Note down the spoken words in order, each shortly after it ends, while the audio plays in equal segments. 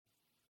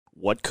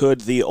What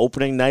could the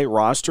opening night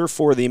roster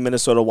for the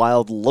Minnesota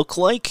Wild look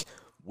like?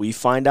 We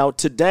find out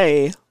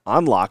today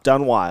on Locked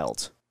On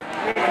Wild.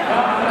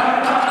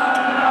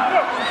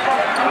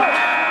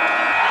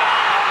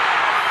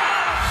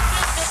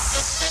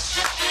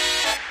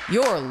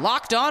 You're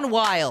Locked On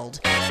Wild,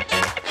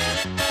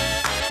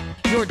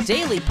 your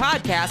daily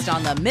podcast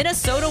on the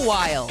Minnesota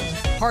Wild,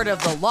 part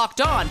of the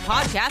Locked On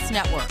Podcast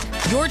Network,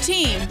 your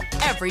team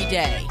every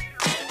day.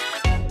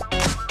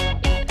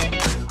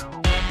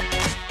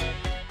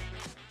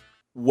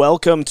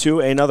 Welcome to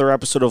another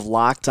episode of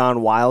Locked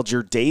On Wild,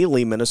 your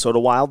daily Minnesota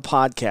Wild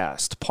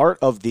podcast, part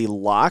of the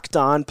Locked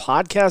On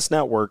Podcast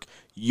Network,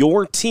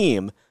 your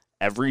team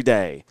every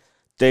day.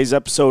 Today's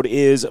episode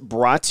is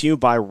brought to you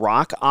by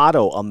Rock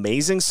Auto.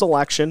 Amazing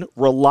selection,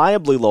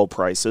 reliably low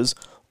prices,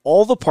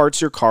 all the parts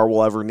your car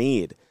will ever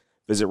need.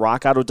 Visit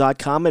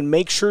rockauto.com and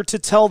make sure to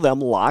tell them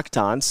Locked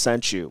On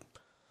sent you.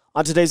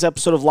 On today's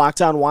episode of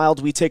Locked On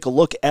Wild, we take a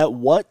look at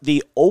what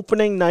the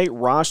opening night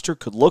roster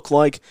could look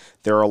like.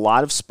 There are a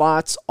lot of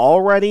spots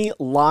already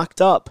locked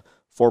up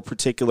for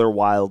particular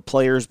Wild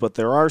players, but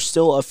there are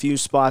still a few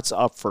spots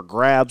up for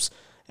grabs.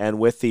 And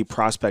with the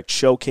prospect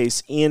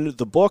showcase in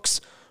the books,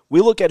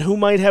 we look at who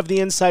might have the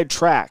inside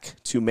track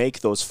to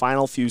make those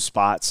final few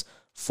spots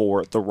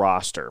for the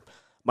roster.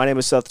 My name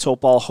is Seth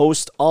Topal,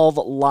 host of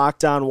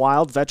Locked On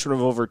Wild, veteran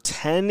of over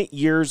 10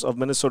 years of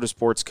Minnesota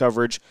sports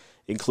coverage,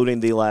 including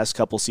the last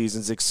couple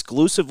seasons,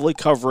 exclusively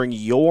covering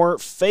your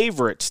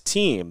favorite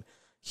team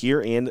here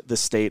in the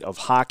state of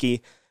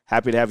hockey.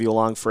 Happy to have you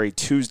along for a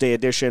Tuesday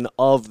edition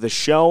of the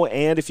show.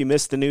 And if you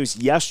missed the news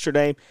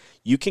yesterday,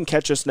 you can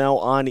catch us now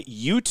on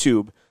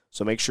YouTube.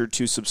 So make sure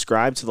to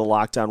subscribe to the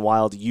Locked On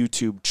Wild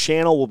YouTube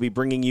channel. We'll be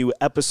bringing you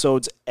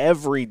episodes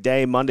every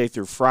day, Monday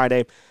through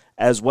Friday,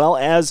 as well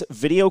as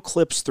video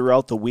clips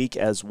throughout the week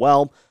as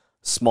well.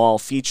 Small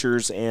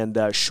features and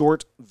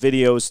short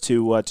videos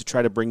to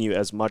try to bring you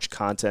as much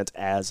content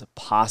as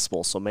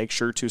possible. So make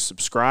sure to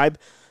subscribe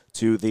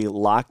to the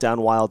Locked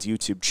On Wild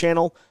YouTube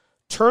channel.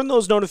 Turn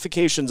those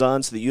notifications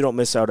on so that you don't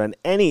miss out on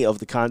any of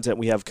the content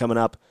we have coming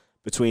up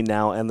between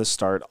now and the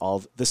start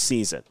of the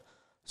season.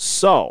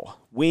 So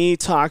we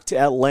talked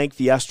at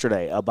length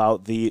yesterday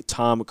about the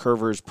Tom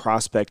Kurvers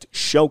Prospect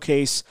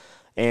Showcase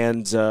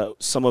and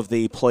some of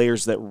the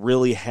players that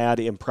really had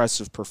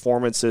impressive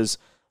performances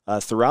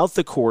throughout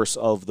the course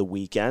of the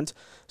weekend.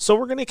 So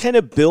we're going to kind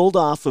of build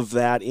off of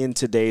that in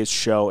today's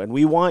show, and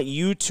we want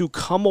you to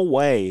come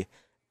away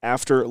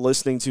after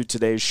listening to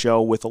today's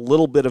show with a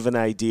little bit of an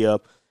idea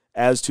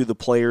as to the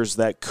players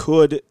that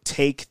could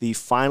take the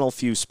final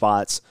few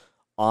spots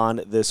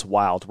on this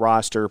Wild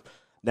roster.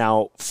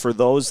 Now, for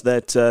those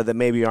that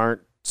maybe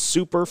aren't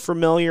super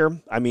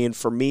familiar, I mean,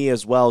 for me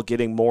as well,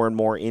 getting more and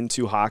more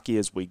into hockey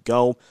as we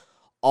go,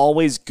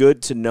 always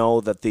good to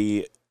know that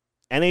the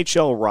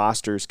NHL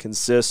rosters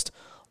consist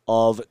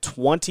of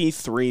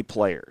 23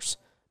 players.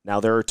 Now,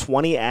 there are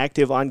 20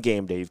 active on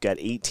game day. You've got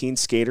 18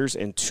 skaters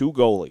and 2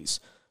 goalies.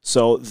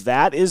 So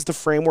that is the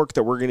framework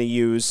that we're going to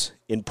use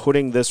in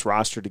putting this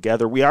roster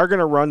together. We are going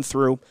to run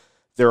through.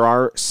 There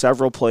are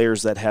several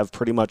players that have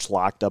pretty much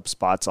locked up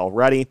spots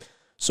already.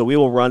 So we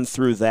will run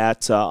through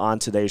that on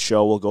today's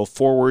show. We'll go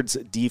forwards,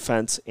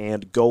 defense,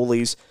 and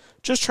goalies.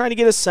 Just trying to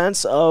get a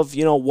sense of,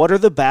 what are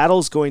the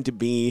battles going to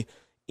be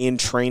in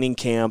training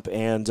camp,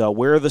 and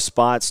where are the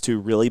spots to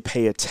really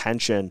pay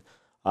attention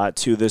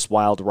to this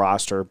Wild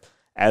roster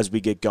as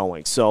we get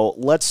going. So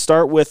let's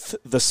start with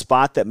the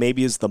spot that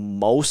maybe is the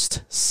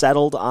most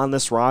settled on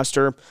this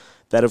roster,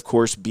 that of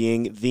course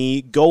being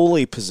the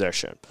goalie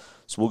position.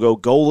 So we'll go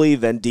goalie,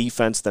 then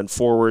defense, then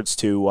forwards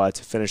to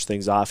finish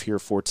things off here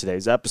for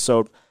today's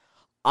episode.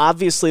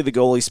 Obviously the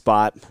goalie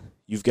spot,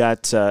 you've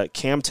got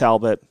Cam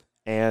Talbot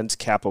and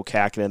Kaapo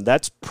Kähkönen.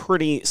 That's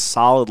pretty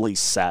solidly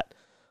set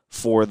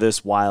for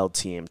this Wild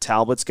team.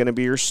 Talbot's going to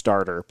be your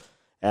starter,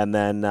 and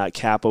then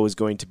Kaapo is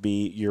going to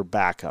be your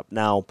backup.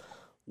 Now,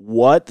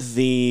 what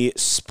the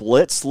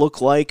splits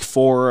look like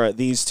for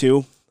these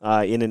two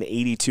in an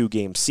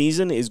 82-game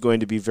season is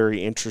going to be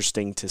very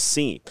interesting to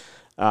see.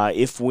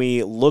 If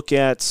we look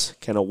at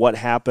kind of what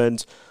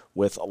happened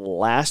with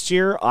last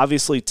year,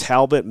 obviously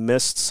Talbot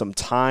missed some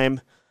time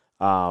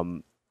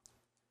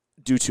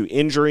due to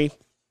injury,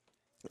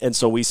 and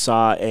so we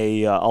saw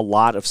a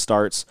lot of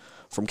starts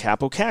from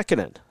Kaapo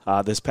Kähkönen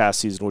this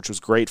past season, which was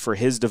great for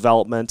his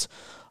development.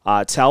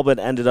 Talbot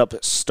ended up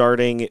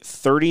starting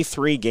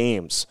 33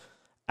 games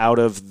out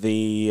of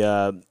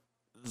the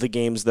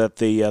games that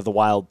the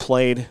Wild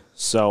played,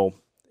 so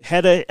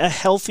had a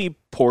healthy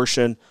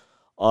portion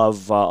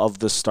of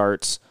the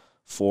starts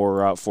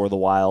for the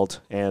Wild,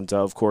 and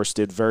of course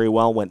did very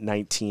well. Went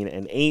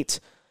 19-8,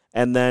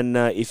 and then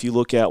if you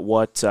look at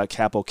what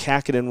Kaapo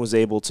Kähkönen was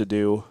able to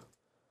do,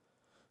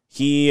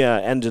 he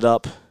ended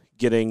up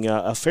getting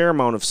a fair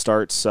amount of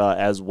starts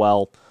as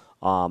well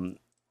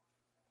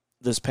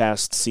this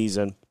past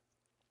season.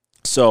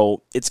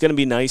 So it's going to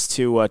be nice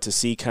to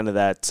see kind of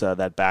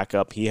that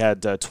backup. He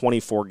had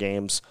 24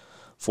 games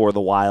for the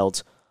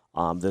Wild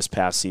this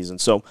past season.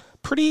 So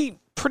pretty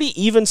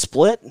even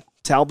split.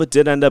 Talbot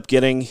did end up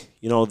getting,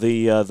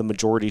 the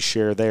majority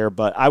share there,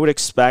 but I would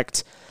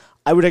expect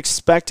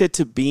it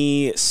to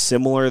be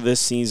similar this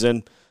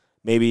season,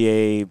 maybe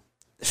a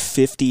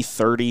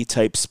 50-30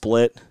 type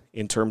split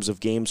in terms of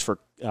games for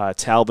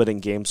Talbot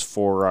and games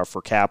for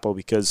Capo,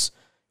 because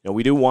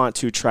we do want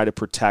to try to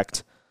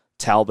protect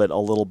Talbot a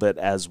little bit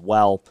as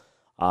well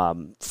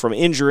from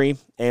injury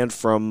and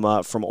from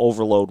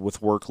overload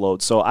with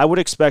workload. So I would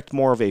expect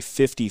more of a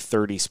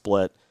 50-30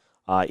 split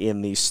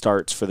in these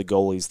starts for the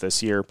goalies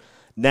this year.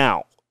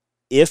 Now,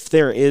 if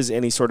there is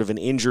any sort of an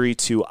injury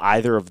to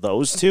either of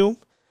those two,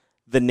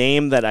 the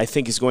name that I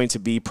think is going to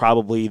be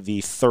probably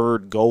the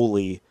third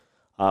goalie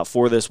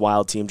for this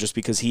Wild team, just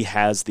because he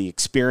has the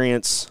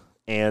experience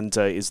and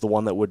is the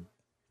one that would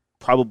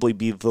probably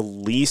be the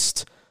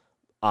least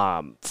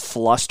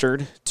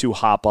flustered to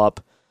hop up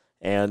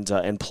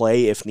and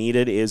play if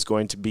needed, is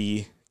going to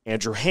be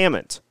Andrew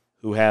Hammond,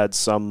 who had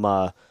some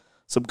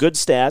good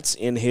stats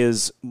in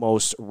his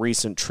most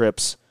recent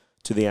trips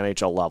to the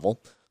NHL level.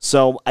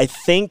 So I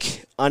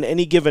think on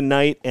any given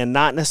night, and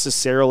not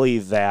necessarily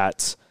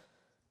that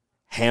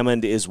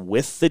Hammond is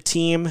with the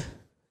team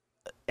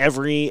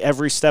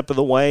every step of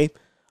the way,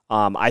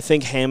 I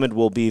think Hammond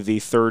will be the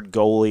third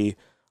goalie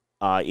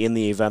in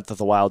the event that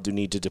the Wild do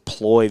need to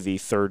deploy the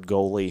third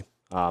goalie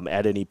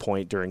at any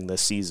point during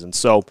this season.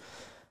 So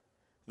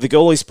the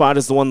goalie spot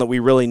is the one that we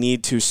really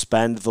need to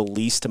spend the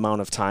least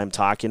amount of time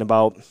talking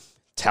about.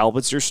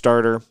 Talbot's your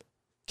starter.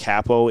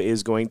 Capo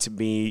is going to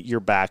be your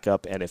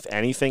backup, and if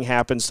anything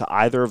happens to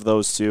either of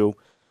those two,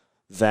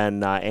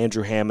 then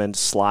Andrew Hammond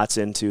slots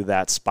into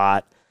that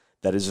spot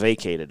that is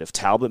vacated. If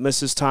Talbot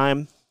misses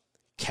time,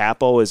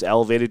 Capo is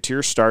elevated to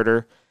your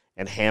starter,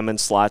 and Hammond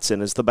slots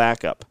in as the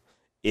backup.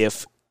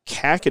 If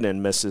Kähkönen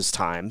misses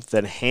time,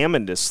 then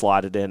Hammond is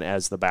slotted in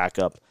as the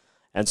backup,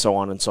 and so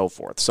on and so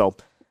forth. So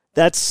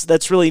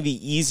that's really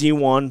the easy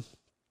one,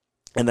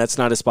 and that's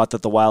not a spot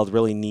that the Wild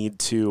really need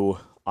to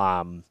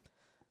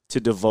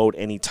devote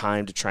any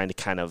time to trying to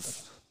kind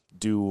of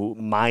do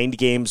mind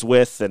games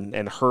with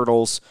and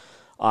hurdles.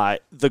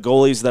 The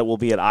goalies that will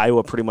be at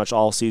Iowa pretty much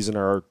all season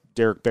are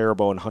Derek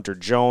Baribeau and Hunter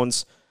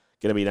Jones.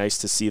 Going to be nice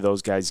to see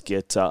those guys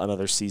get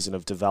another season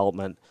of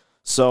development.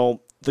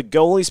 So the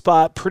goalie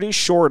spot pretty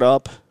short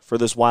up for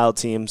this Wild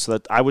team. So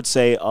that I would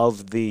say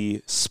of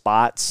the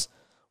spots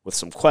with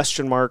some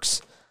question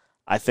marks,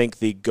 I think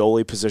the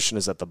goalie position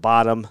is at the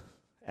bottom,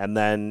 and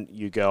then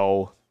you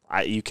go.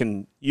 You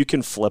can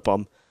flip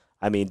them.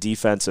 I mean,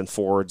 defense and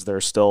forwards, there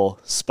are still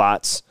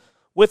spots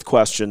with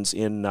questions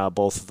in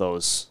both of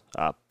those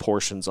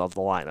portions of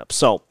the lineup.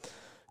 So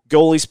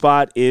goalie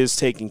spot is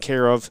taken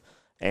care of,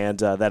 and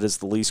that is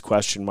the least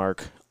question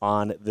mark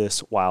on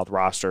this Wild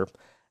roster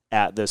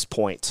at this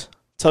point.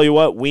 Tell you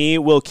what, we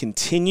will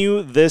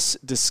continue this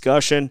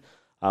discussion.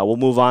 We'll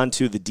move on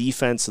to the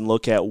defense and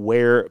look at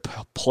where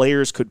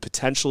players could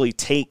potentially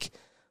take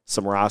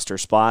some roster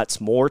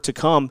spots. More to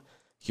come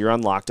here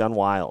on Locked On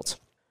Wild.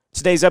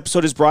 Today's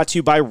episode is brought to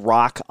you by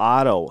Rock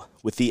Auto.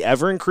 With the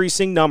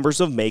ever-increasing numbers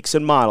of makes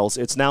and models,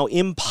 it's now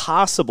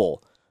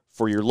impossible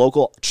for your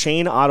local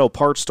chain auto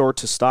parts store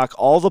to stock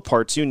all the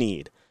parts you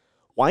need.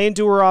 Why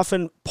endure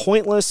often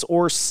pointless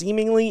or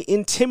seemingly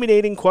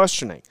intimidating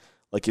questioning,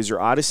 like is your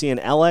Odyssey an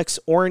LX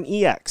or an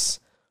EX?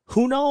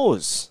 Who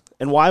knows?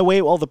 And why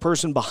wait while the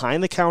person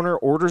behind the counter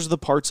orders the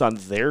parts on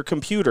their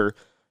computer,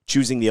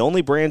 choosing the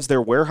only brands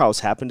their warehouse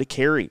happen to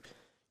carry?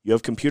 You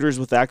have computers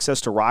with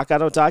access to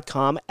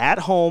rockauto.com at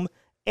home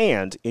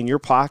and in your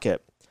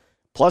pocket.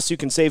 Plus, you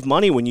can save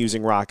money when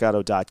using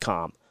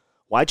rockauto.com.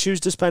 Why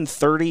choose to spend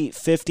 30,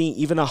 50,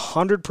 even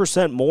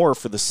 100% more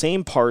for the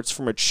same parts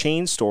from a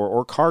chain store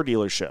or car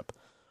dealership?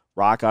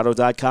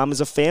 rockauto.com is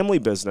a family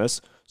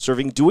business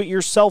serving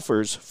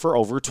do-it-yourselfers for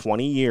over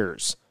 20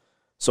 years.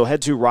 So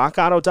head to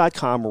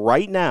rockauto.com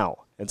right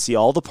now and see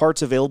all the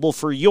parts available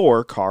for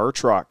your car or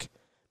truck.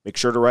 Make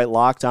sure to write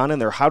Locked On in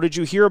their How Did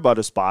You Hear About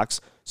Us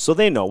box so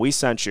they know we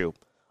sent you.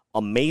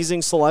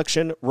 Amazing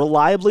selection,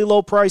 reliably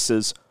low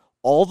prices,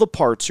 all the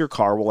parts your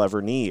car will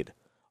ever need.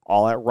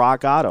 All at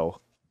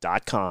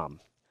rockauto.com.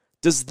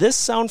 Does this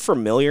sound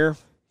familiar?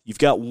 You've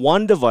got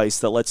one device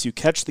that lets you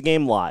catch the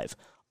game live,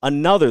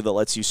 another that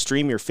lets you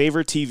stream your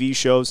favorite TV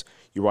shows,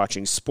 you're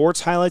watching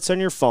sports highlights on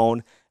your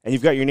phone, and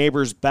you've got your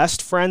neighbor's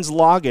best friend's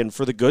login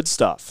for the good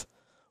stuff.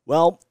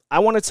 Well, I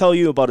want to tell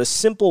you about a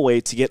simple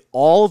way to get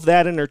all of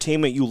that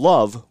entertainment you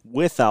love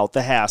without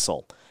the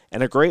hassle,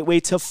 and a great way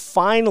to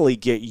finally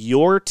get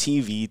your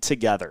TV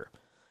together.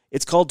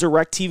 It's called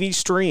DirecTV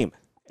Stream,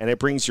 and it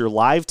brings your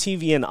live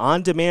TV and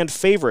on-demand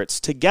favorites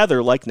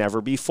together like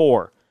never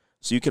before,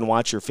 so you can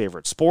watch your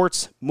favorite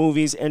sports,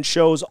 movies, and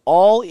shows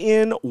all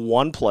in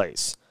one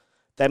place.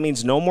 That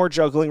means no more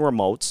juggling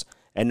remotes,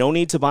 and no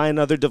need to buy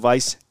another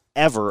device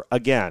ever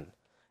again.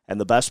 And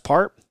the best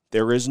part,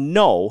 there is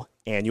no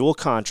annual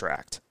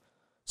contract.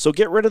 So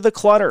get rid of the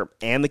clutter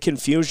and the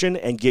confusion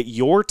and get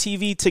your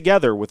TV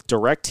together with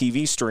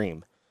DirecTV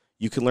Stream.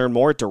 You can learn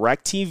more at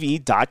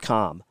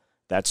directtv.com.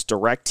 That's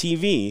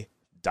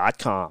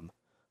directtv.com.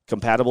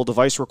 Compatible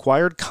device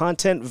required.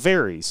 Content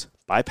varies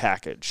by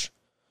package.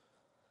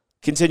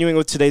 Continuing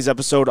with today's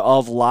episode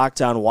of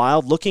Locked On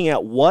Wild, looking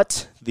at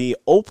what the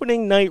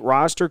opening night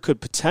roster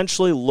could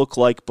potentially look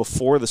like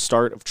before the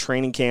start of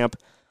training camp.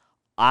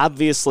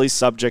 Obviously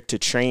subject to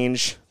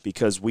change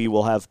because we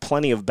will have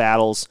plenty of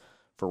battles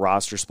for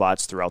roster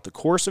spots throughout the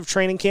course of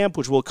training camp,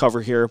 which we'll cover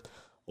here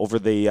over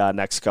the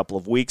next couple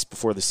of weeks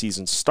before the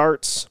season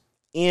starts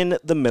in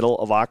the middle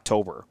of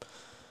October.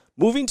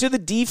 Moving to the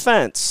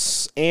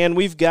defense, and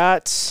we've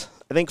got,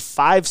 I think,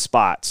 5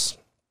 spots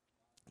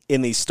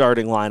in the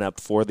starting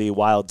lineup for the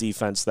Wild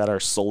defense that are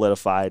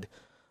solidified.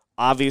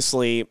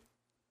 Obviously,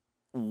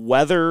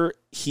 whether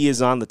he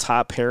is on the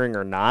top pairing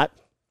or not,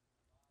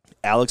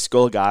 Alex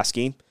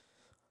Goligoski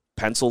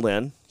penciled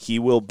in. He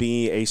will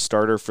be a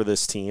starter for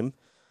this team,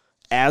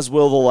 as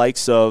will the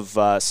likes of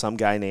some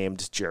guy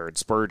named Jared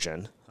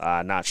Spurgeon.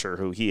 Not sure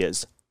who he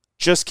is.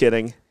 Just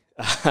kidding.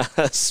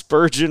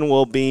 Spurgeon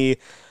will be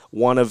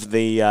one of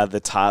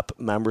the top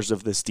members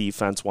of this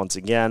defense once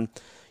again.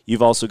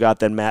 You've also got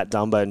then Matt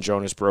Dumba and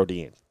Jonas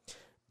Brodin.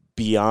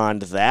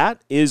 Beyond that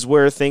is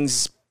where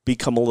things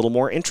become a little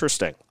more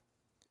interesting.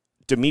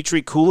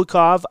 Dmitry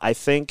Kulikov, I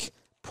think,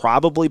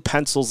 probably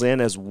pencils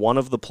in as one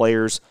of the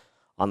players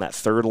on that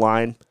third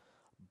line.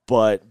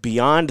 But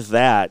beyond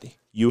that,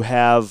 you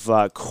have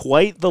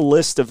quite the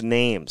list of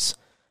names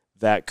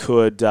that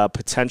could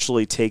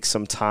potentially take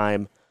some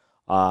time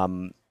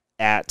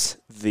at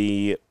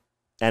the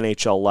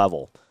NHL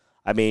level.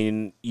 I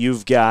mean,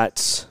 you've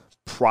got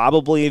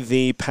probably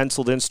the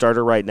penciled-in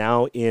starter right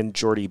now in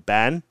Jordie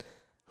Benn,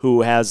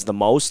 who has the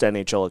most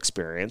NHL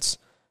experience.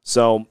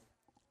 So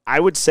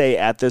I would say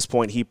at this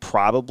point he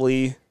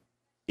probably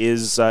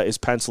is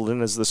penciled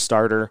in as the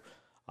starter,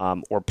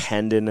 or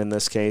penned in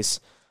this case.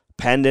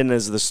 Penned in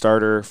as the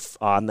starter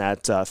on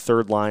that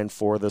third line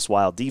for this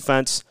Wild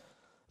defense.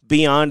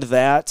 Beyond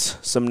that,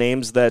 some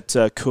names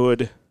that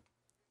could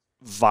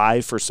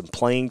vie for some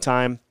playing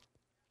time.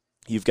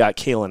 You've got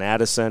Calen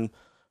Addison,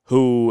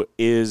 who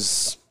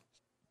is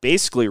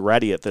basically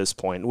ready at this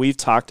point. We've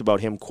talked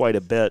about him quite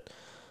a bit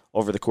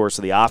over the course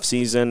of the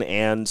offseason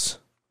and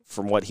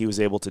from what he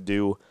was able to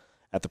do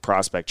at the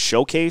Prospect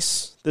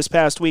Showcase this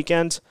past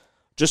weekend.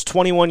 Just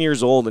 21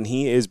 years old, and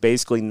he is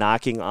basically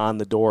knocking on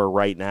the door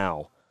right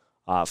now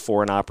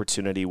for an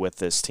opportunity with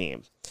this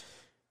team.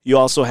 You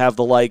also have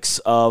the likes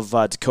of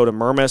Dakota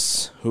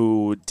Mermis,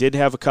 who did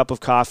have a cup of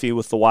coffee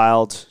with the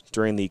Wild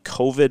during the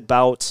COVID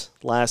bout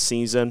last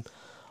season.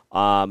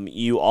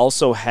 You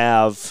also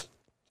have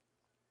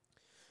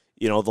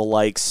the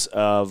likes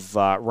of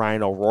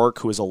Ryan O'Rourke,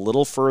 who is a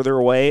little further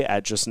away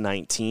at just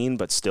 19,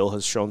 but still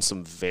has shown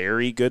some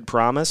very good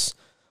promise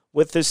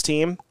with this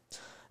team.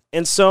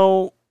 And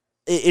so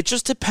it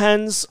just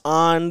depends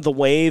on the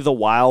way the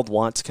Wild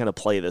want to kind of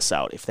play this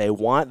out. If they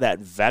want that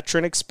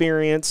veteran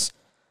experience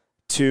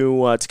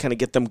to kind of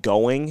get them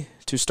going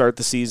to start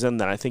the season,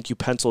 then I think you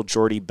pencil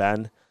Jordie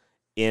Benn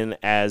in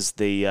as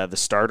the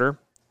starter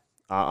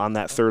on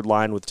that third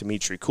line with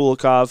Dmitry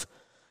Kulikov.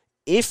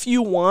 If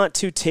you want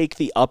to take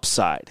the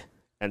upside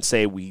and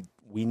say we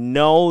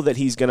know that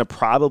he's going to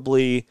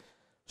probably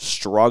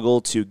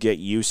struggle to get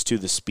used to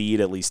the speed,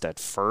 at least at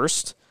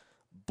first,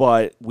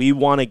 but we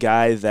want a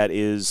guy that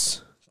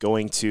is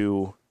going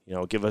to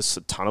give us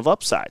a ton of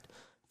upside.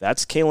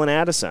 That's Calen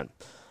Addison.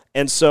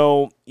 And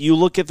so you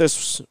look at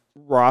this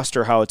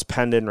roster, how it's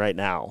penned in right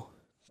now.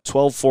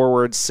 12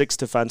 forwards, 6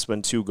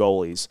 defensemen, 2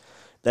 goalies.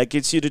 That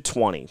gets you to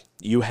 20.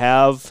 You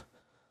have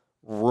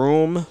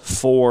room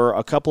for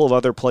a couple of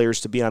other players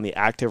to be on the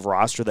active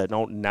roster that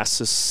don't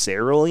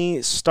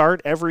necessarily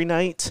start every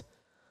night.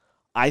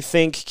 I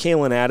think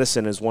Calen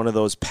Addison is one of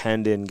those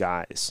penned-in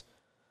guys.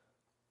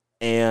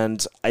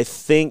 And I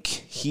think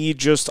he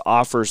just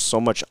offers so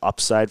much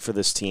upside for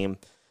this team.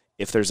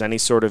 If there's any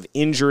sort of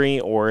injury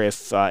or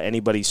if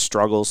anybody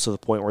struggles to the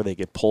point where they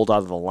get pulled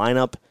out of the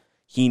lineup,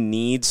 he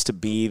needs to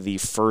be the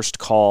first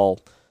call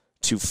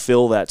to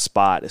fill that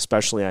spot,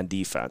 especially on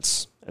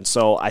defense. And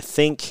so I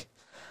think,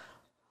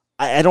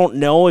 I don't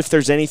know if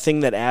there's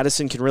anything that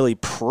Addison can really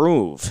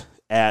prove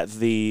at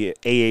the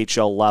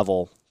AHL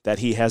level that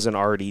he hasn't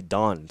already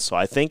done. So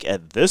I think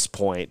at this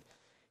point,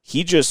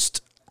 he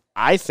just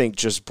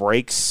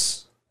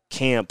breaks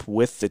camp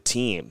with the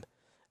team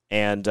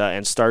and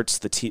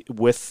starts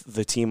with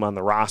the team on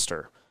the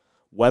roster.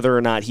 Whether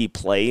or not he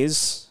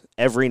plays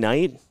every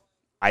night,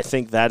 I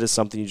think that is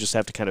something you just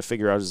have to kind of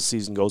figure out as the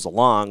season goes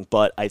along.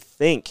 But I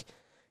think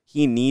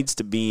he needs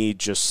to be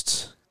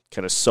just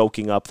kind of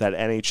soaking up that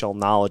NHL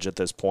knowledge at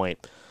this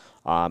point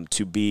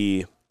to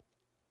be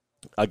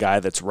a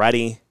guy that's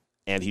ready.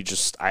 And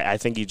I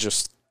think he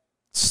just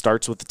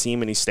starts with the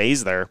team and he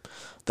stays there.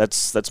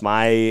 That's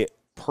my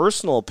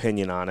personal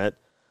opinion on it.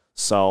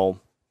 So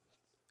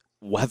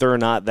whether or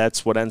not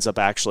that's what ends up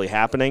actually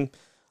happening,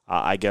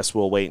 I guess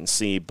we'll wait and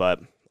see. But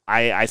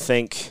I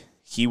think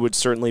he would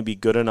certainly be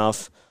good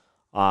enough.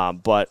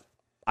 But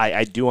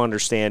I do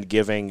understand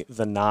giving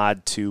the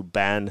nod to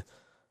Ben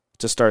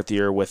to start the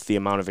year with the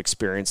amount of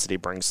experience that he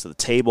brings to the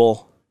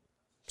table.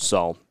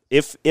 So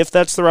if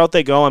that's the route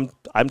they go,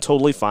 I'm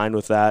totally fine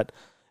with that.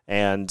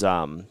 And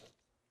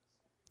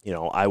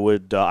I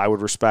would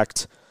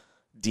respect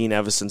Dean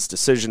Evison's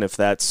decision if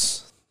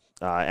that's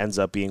ends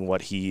up being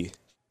what he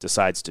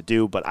decides to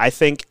do. But I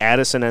think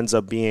Addison ends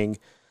up being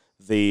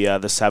the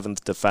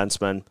seventh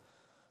defenseman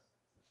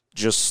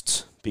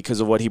just because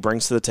of what he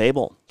brings to the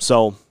table.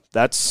 So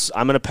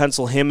I'm going to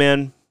pencil him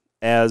in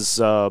as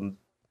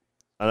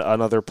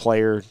another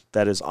player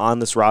that is on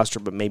this roster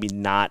but maybe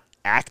not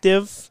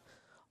active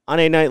on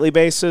a nightly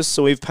basis.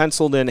 So we've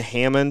penciled in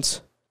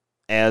Hammond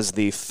as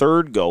the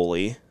third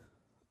goalie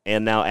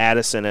and now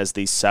Addison as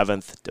the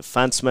seventh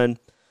defenseman.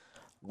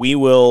 We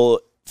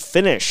will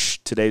finish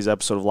today's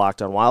episode of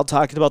Locked On Wild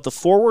talking about the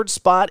forward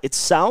spot. It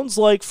sounds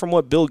like from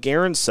what Bill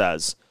Guerin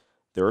says,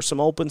 there are some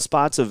open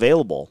spots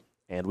available,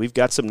 and we've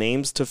got some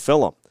names to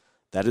fill them.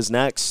 That is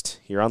next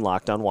here on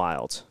Locked On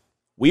Wild.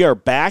 We are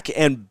back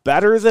and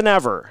better than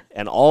ever,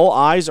 and all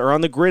eyes are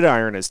on the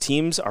gridiron as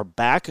teams are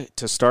back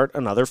to start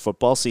another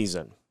football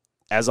season.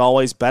 As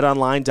always,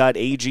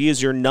 betonline.ag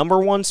is your number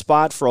one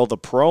spot for all the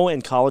pro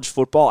and college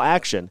football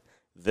action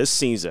this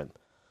season.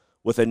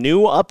 With a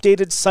new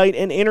updated site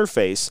and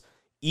interface,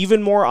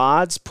 even more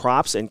odds,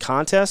 props, and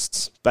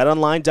contests,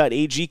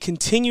 betonline.ag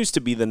continues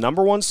to be the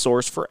number one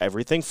source for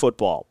everything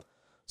football.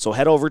 So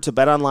head over to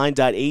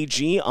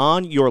betonline.ag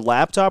on your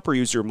laptop or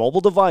use your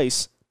mobile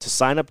device to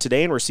sign up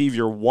today and receive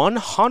your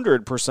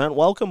 100%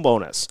 welcome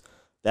bonus.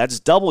 That's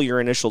double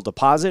your initial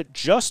deposit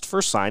just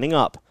for signing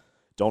up.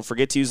 Don't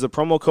forget to use the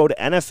promo code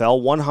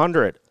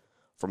NFL100.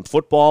 From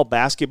football,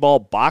 basketball,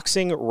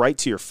 boxing, right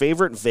to your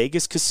favorite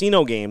Vegas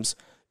casino games,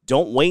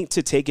 don't wait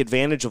to take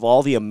advantage of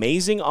all the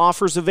amazing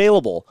offers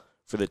available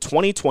for the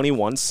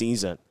 2021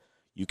 season.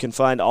 You can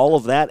find all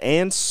of that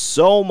and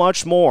so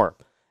much more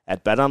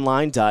at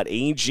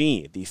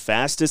betonline.ag, the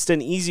fastest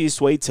and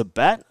easiest way to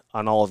bet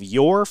on all of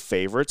your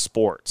favorite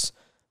sports.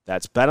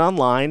 That's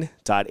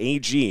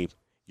betonline.ag,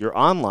 your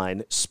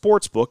online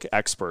sportsbook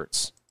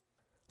experts.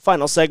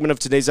 Final segment of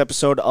today's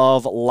episode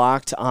of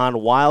Locked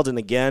On Wild. And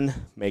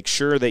again, make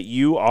sure that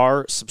you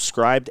are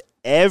subscribed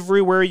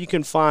everywhere you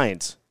can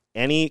find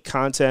any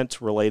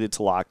content related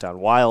to Locked On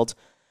Wild.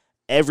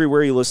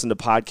 Everywhere you listen to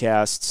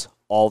podcasts,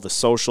 all the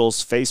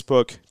socials,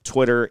 Facebook,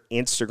 Twitter,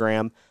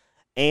 Instagram,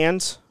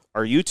 and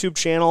our YouTube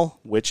channel,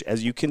 which,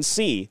 as you can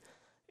see,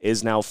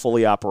 is now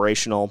fully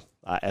operational.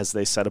 As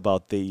they said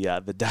about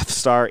the Death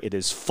Star, it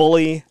is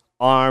fully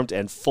armed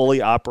and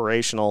fully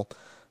operational.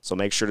 So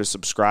make sure to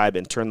subscribe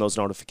and turn those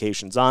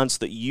notifications on so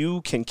that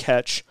you can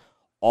catch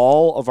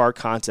all of our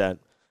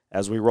content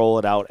as we roll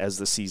it out as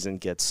the season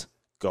gets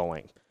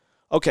going.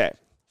 Okay,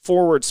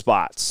 forward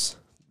spots.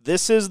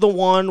 This is the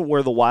one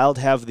where the Wild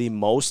have the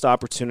most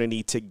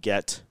opportunity to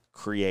get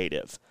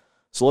creative.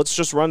 So let's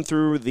just run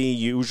through the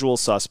usual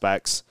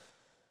suspects.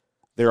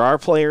 There are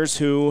players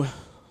who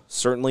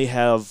certainly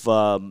have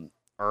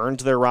earned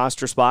their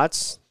roster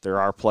spots. There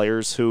are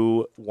players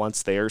who,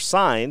 once they are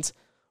signed,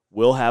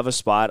 will have a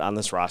spot on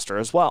this roster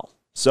as well.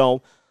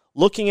 So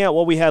looking at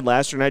what we had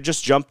last year, and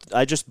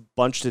I just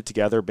bunched it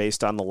together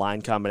based on the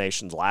line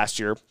combinations last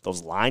year.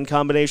 Those line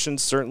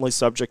combinations certainly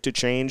subject to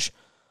change.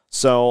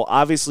 So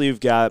obviously you've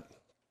got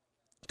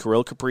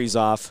Kirill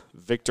Kaprizov,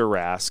 Victor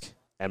Rask,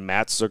 and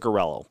Matt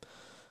Zuccarello.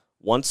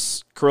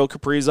 Once Kirill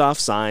Kaprizov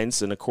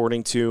signs, and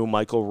according to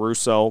Michael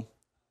Russo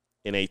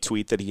in a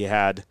tweet that he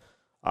had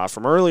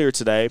from earlier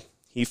today,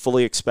 he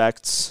fully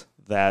expects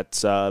that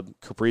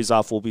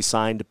Kaprizov will be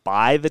signed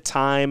by the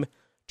time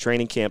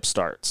training camp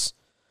starts.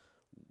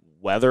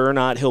 Whether or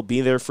not he'll be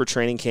there for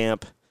training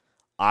camp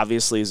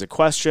obviously is a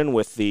question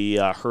with the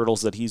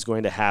hurdles that he's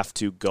going to have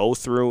to go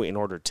through in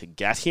order to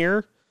get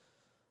here.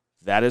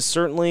 That is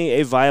certainly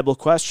a viable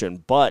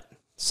question, but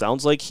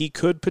sounds like he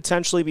could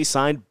potentially be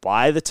signed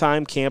by the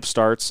time camp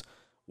starts,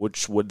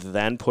 which would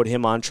then put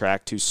him on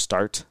track to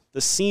start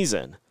the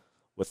season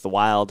with the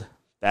Wild.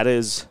 That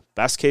is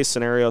best case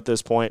scenario at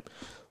this point.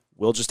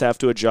 We'll just have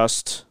to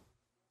adjust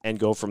and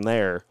go from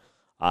there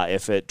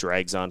if it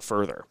drags on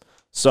further.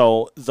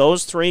 So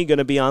those three going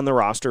to be on the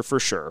roster for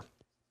sure.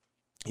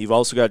 You've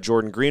also got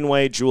Jordan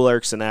Greenway, Joel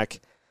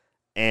Eriksson-Ek,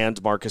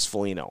 and Marcus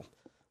Foligno.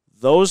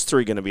 Those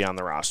three going to be on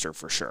the roster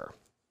for sure.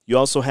 You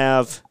also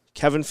have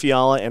Kevin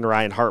Fiala and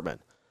Ryan Hartman.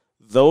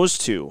 Those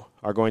two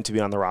are going to be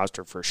on the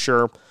roster for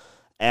sure.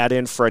 Add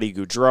in Freddie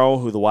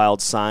Gaudreau, who the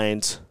Wild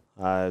signed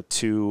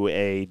to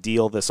a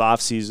deal this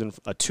offseason,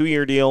 a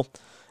 2-year deal,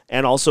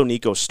 and also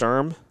Nico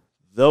Sturm.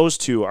 Those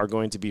two are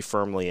going to be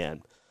firmly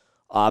in.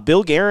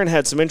 Bill Guerin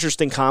had some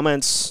interesting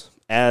comments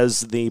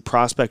as the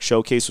prospect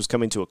showcase was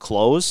coming to a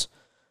close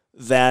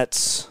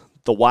that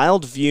the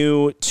Wild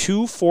view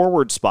 2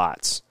 forward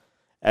spots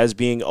as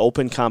being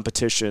open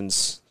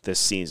competitions this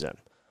season.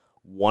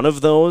 One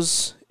of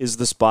those is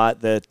the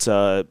spot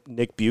that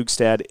Nick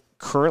Bjugstad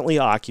currently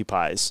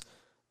occupies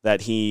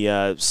that he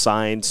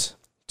signed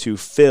to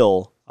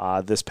fill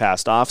this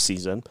past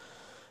offseason.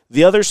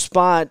 The other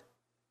spot,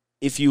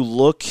 if you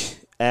look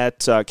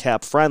at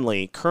Cap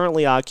Friendly,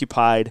 currently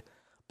occupied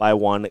by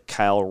one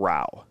Kyle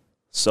Rao.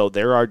 So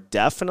there are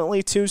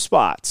definitely 2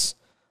 spots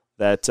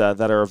that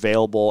are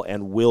available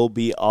and will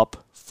be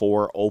up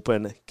for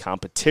open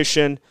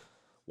competition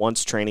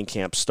once training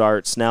camp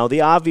starts. Now, the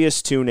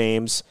obvious 2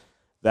 names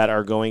that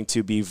are going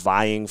to be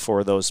vying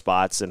for those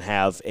spots and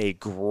have a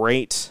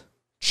great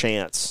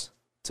chance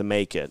to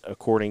make it,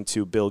 according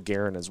to Bill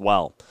Guerin as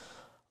well.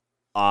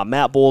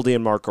 Matt Boldy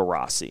and Marco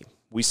Rossi.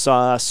 We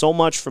saw so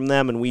much from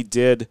them, and we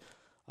did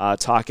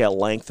talk at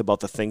length about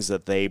the things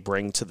that they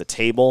bring to the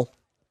table.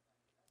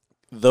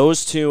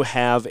 Those two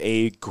have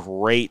a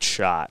great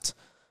shot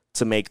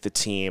to make the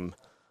team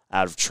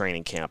out of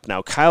training camp.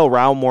 Now, Kyle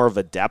Rao, more of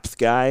a depth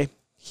guy.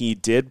 He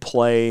did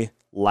play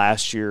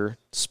last year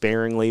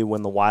sparingly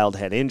when the Wild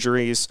had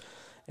injuries,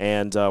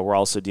 and we're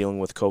also dealing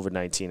with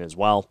COVID-19 as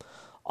well.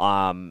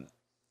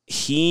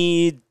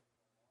 He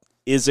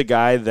is a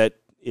guy that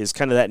is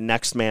kind of that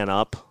next man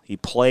up. He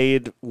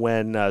played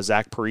when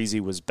Zach Parise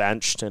was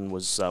benched and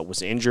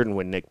was injured, and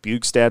when Nick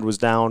Bjugstad was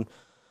down.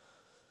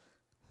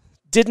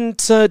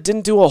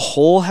 Didn't do a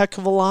whole heck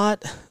of a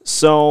lot.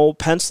 So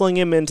penciling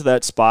him into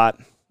that spot,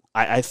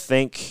 I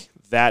think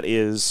that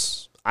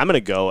is, I'm going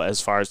to go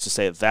as far as to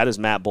say that is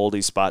Matt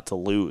Boldy's spot to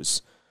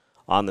lose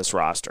on this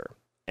roster.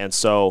 And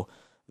so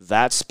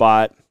that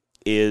spot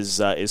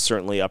is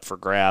certainly up for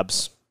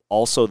grabs.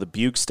 Also, the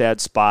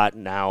Bjugstad spot,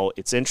 now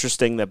it's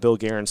interesting that Bill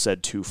Guerin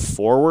said 2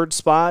 forward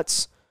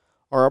spots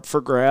are up for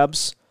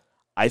grabs.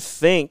 I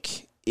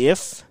think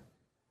if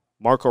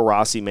Marco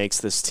Rossi makes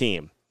this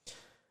team,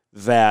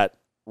 that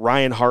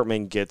Ryan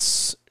Hartman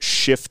gets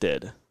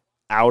shifted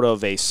out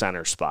of a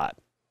center spot.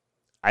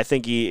 I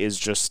think he is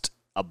just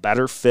a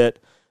better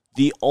fit.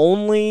 The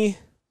only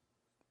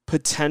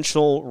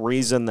potential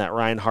reason that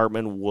Ryan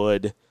Hartman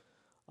would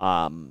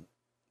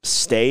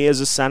stay as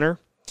a center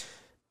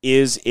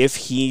is if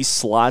he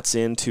slots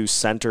into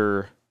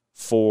center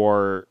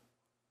for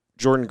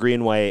Jordan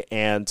Greenway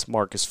and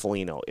Marcus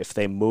Foligno. If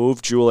they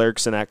move Joel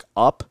Eriksson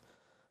up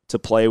to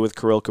play with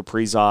Kirill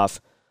Kaprizov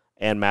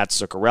and Matt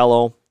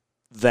Zuccarello,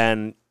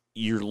 then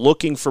you're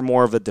looking for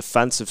more of a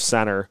defensive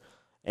center,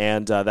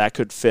 and that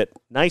could fit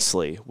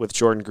nicely with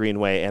Jordan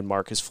Greenway and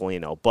Marcus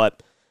Foligno.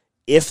 But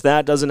if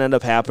that doesn't end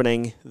up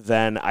happening,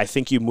 then I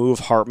think you move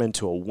Hartman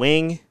to a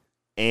wing,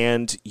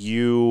 and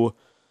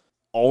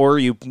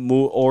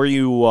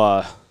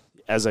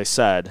as I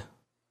said,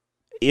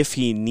 if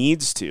he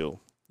needs to,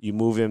 you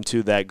move him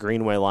to that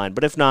Greenway line.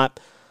 But if not,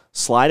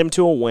 slide him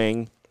to a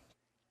wing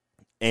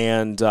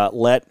and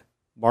let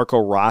Marco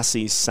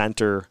Rossi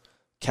center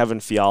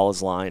Kevin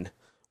Fiala's line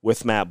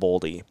with Matt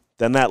Boldy.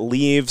 Then that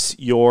leaves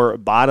your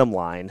bottom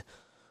line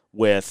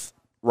with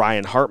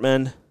Ryan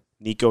Hartman,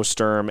 Nico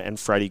Sturm, and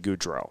Freddie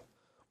Gaudreau,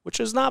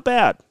 which is not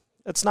bad.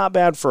 It's not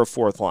bad for a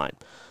fourth line.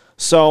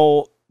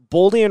 So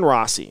Boldy and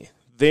Rossi,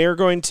 they're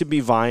going to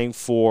be vying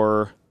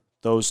for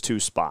those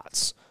 2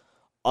 spots.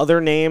 Other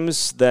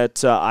names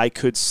that I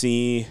could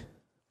see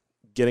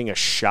getting a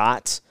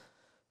shot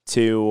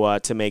to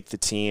make the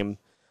team.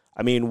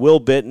 I mean, Will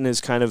Bitton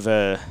is kind of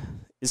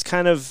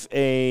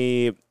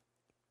a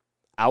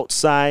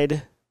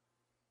outside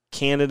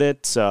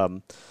candidate,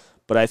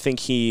 but I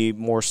think he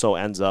more so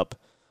ends up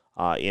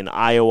in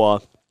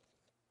Iowa.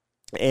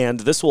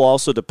 And this will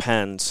also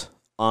depend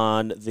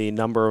on the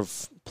number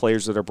of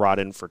players that are brought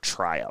in for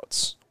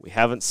tryouts. We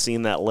haven't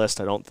seen that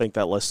list. I don't think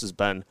that list has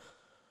been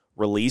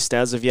released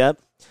as of yet.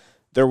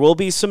 There will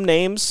be some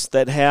names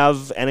that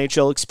have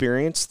NHL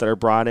experience that are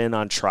brought in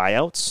on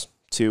tryouts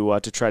to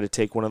try to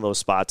take one of those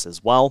spots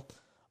as well.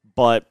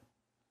 But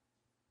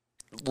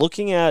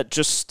looking at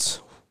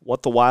just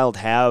what the Wild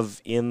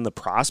have in the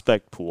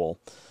prospect pool,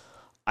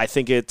 I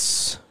think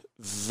it's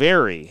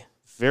very,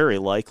 very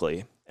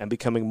likely, and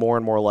becoming more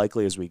and more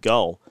likely as we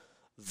go,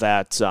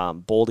 that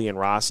Boldy and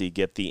Rossi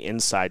get the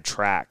inside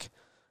track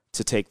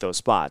to take those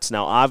spots.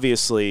 Now,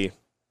 obviously,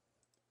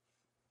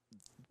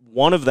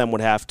 one of them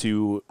would have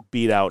to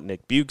beat out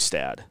Nick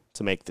Bjugstad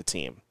to make the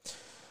team.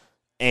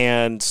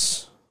 And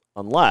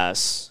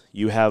unless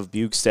you have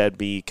Bjugstad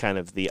be kind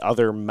of the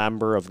other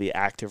member of the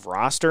active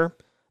roster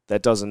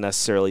that doesn't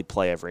necessarily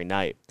play every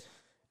night.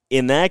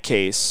 In that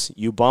case,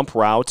 you bump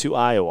Rao to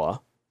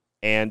Iowa,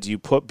 and you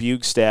put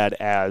Bjugstad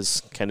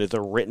as kind of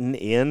the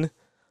written-in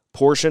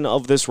portion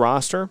of this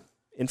roster.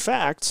 In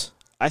fact,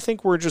 I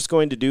think we're just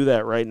going to do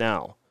that right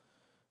now.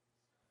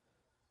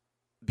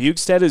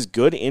 Bjugstad is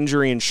good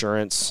injury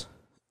insurance,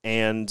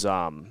 and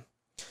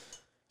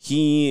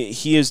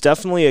he is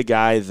definitely a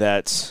guy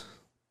that,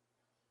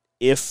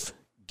 if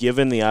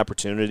given the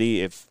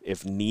opportunity,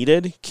 if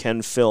needed,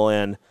 can fill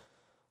in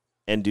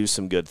and do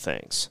some good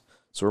things.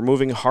 So we're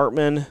moving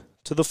Hartman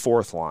to the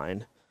 4th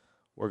line.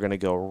 We're going to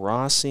go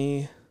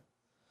Rossi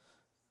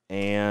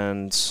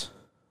and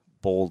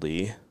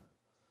Boldy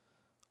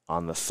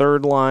on the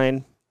 3rd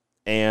line.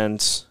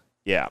 And,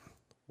 yeah,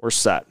 we're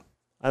set.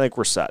 I think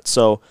we're set.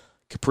 So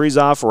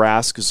Kaprizov,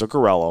 Rask,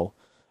 Zuccarello,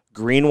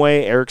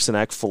 Greenway, Eriksson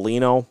Ek,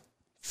 Foligno,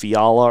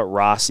 Fiala,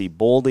 Rossi,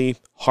 Boldy,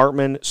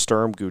 Hartman,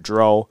 Sturm,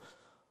 Gaudreau.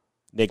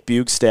 Nick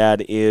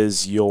Bjugstad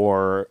is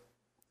your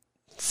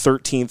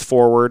 13th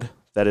forward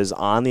that is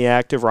on the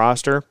active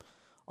roster.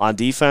 On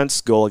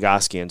defense,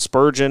 Goligoski and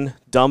Spurgeon,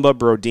 Dumba,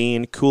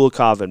 Brodin,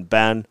 Kulikov, and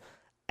Ben.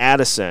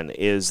 Addison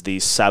is the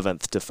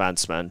 7th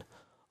defenseman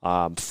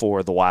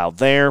for the Wild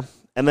there.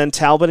 And then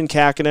Talbot and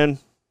Kakkonen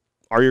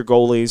are your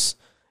goalies.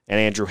 and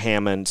Andrew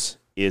Hammond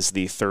is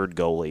the third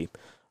goalie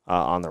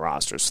on the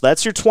roster. So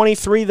that's your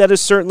 23. That is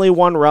certainly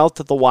one route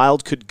that the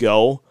Wild could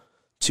go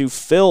to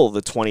fill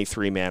the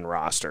 23-man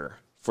roster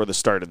for the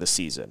start of the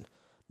season.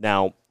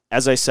 Now,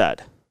 as I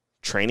said,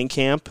 training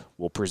camp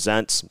will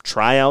present some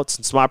tryouts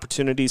and some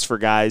opportunities for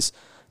guys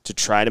to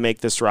try to make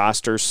this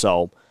roster.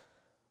 So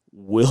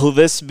will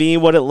this be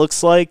what it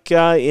looks like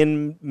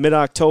in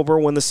mid-October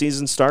when the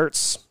season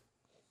starts?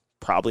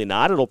 Probably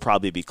not. It'll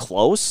probably be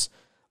close,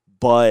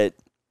 but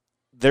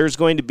there's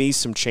going to be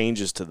some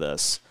changes to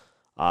this.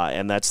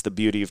 And that's the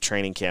beauty of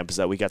training camp, is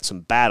that we got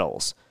some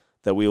battles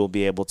that we will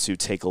be able to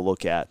take a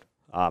look at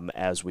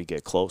as we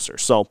get closer.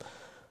 So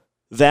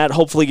that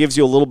hopefully gives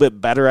you a little bit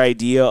better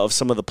idea of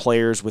some of the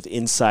players with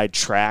inside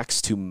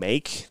tracks to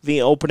make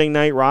the opening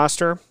night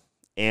roster.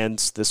 And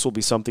this will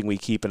be something we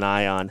keep an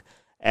eye on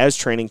as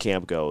training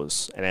camp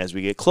goes and as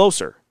we get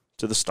closer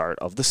to the start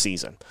of the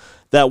season.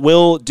 That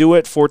will do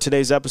it for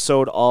today's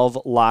episode of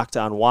Locked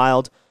on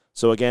Wild.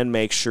 So again,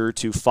 make sure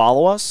to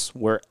follow us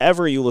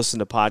wherever you listen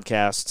to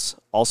podcasts,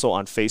 also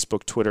on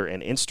Facebook, Twitter,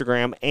 and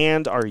Instagram,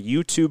 and our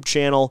YouTube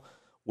channel,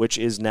 which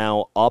is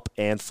now up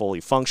and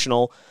fully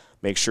functional.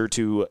 Make sure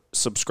to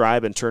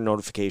subscribe and turn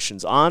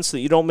notifications on so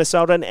that you don't miss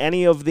out on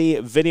any of the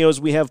videos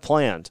we have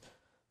planned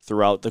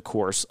throughout the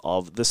course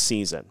of the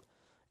season.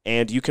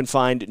 And you can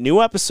find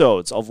new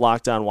episodes of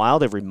Locked on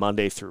Wild every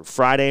Monday through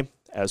Friday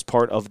as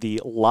part of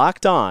the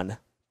Locked On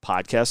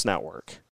Podcast Network.